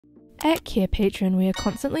At Carepatron, we are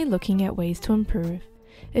constantly looking at ways to improve.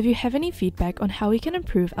 If you have any feedback on how we can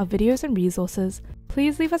improve our videos and resources,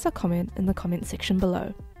 please leave us a comment in the comment section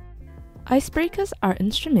below. Icebreakers are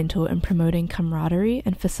instrumental in promoting camaraderie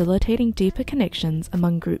and facilitating deeper connections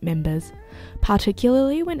among group members,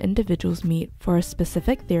 particularly when individuals meet for a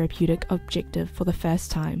specific therapeutic objective for the first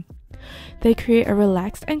time. They create a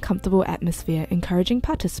relaxed and comfortable atmosphere, encouraging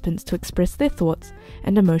participants to express their thoughts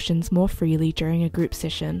and emotions more freely during a group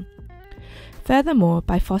session. Furthermore,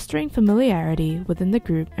 by fostering familiarity within the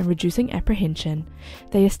group and reducing apprehension,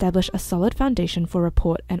 they establish a solid foundation for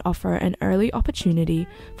rapport and offer an early opportunity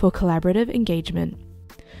for collaborative engagement.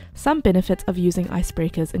 Some benefits of using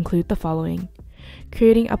icebreakers include the following: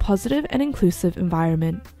 creating a positive and inclusive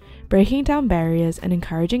environment, breaking down barriers and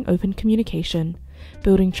encouraging open communication,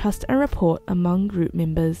 building trust and rapport among group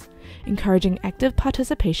members, encouraging active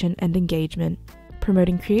participation and engagement,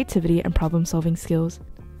 promoting creativity and problem-solving skills.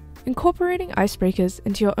 Incorporating icebreakers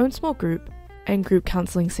into your own small group and group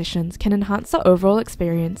counseling sessions can enhance the overall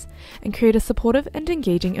experience and create a supportive and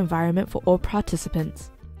engaging environment for all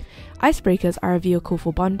participants. Icebreakers are a vehicle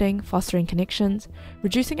for bonding, fostering connections,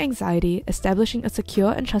 reducing anxiety, establishing a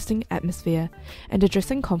secure and trusting atmosphere, and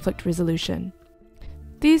addressing conflict resolution.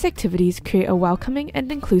 These activities create a welcoming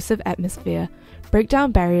and inclusive atmosphere, break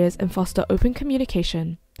down barriers, and foster open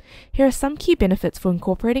communication. Here are some key benefits for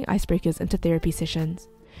incorporating icebreakers into therapy sessions: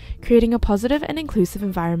 creating a positive and inclusive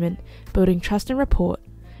environment, building trust and rapport,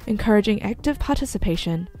 encouraging active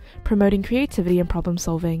participation, promoting creativity and problem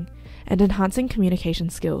solving, and enhancing communication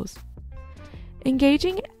skills.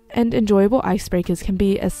 Engaging and enjoyable icebreakers can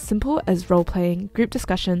be as simple as role-playing, group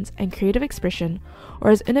discussions, and creative expression, or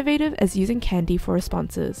as innovative as using candy for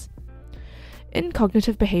responses. In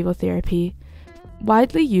cognitive behavioral therapy,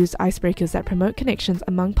 widely used icebreakers that promote connections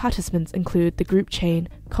among participants include the group chain,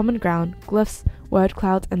 common ground, glyphs, word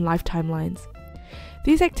clouds, and life timelines.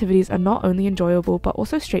 These activities are not only enjoyable but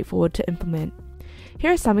also straightforward to implement.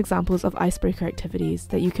 Here are some examples of icebreaker activities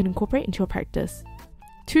that you can incorporate into your practice.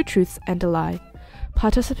 2 truths and a lie.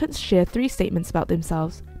 Participants share 3 statements about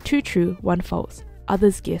themselves, 2 true, 1 false.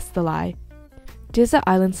 Others guess the lie. Desert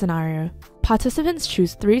island scenario. Participants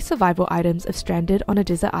choose 3 survival items if stranded on a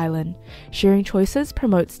desert island. Sharing choices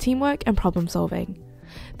promotes teamwork and problem solving.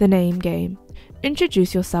 The name game.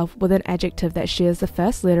 Introduce yourself with an adjective that shares the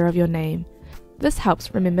first letter of your name. This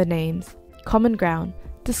helps remember names. Common ground.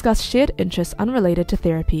 Discuss shared interests unrelated to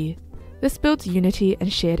therapy. This builds unity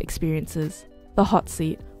and shared experiences. The hot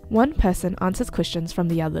seat. One person answers questions from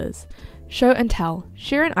the others. Show and tell.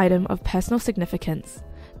 Share an item of personal significance.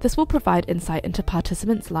 This will provide insight into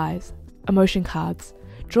participants' lives. Emotion cards.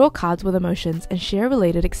 Draw cards with emotions and share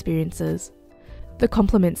related experiences. The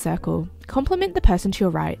compliment circle. Compliment the person to your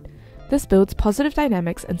right. This builds positive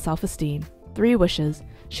dynamics and self-esteem. 3 wishes.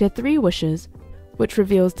 Share 3 wishes, which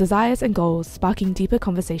reveals desires and goals, sparking deeper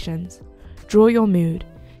conversations. Draw your mood.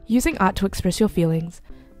 Using art to express your feelings.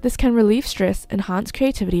 This can relieve stress, enhance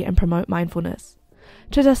creativity, and promote mindfulness.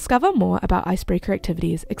 To discover more about icebreaker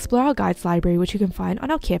activities, explore our guides library, which you can find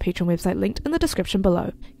on our Carepatron website linked in the description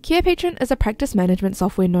below. Carepatron is a practice management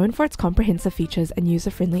software known for its comprehensive features and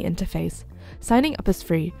user-friendly interface. Signing up is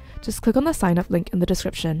free. Just click on the sign up link in the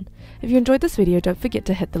description. If you enjoyed this video, don't forget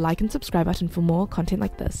to hit the like and subscribe button for more content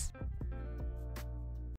like this.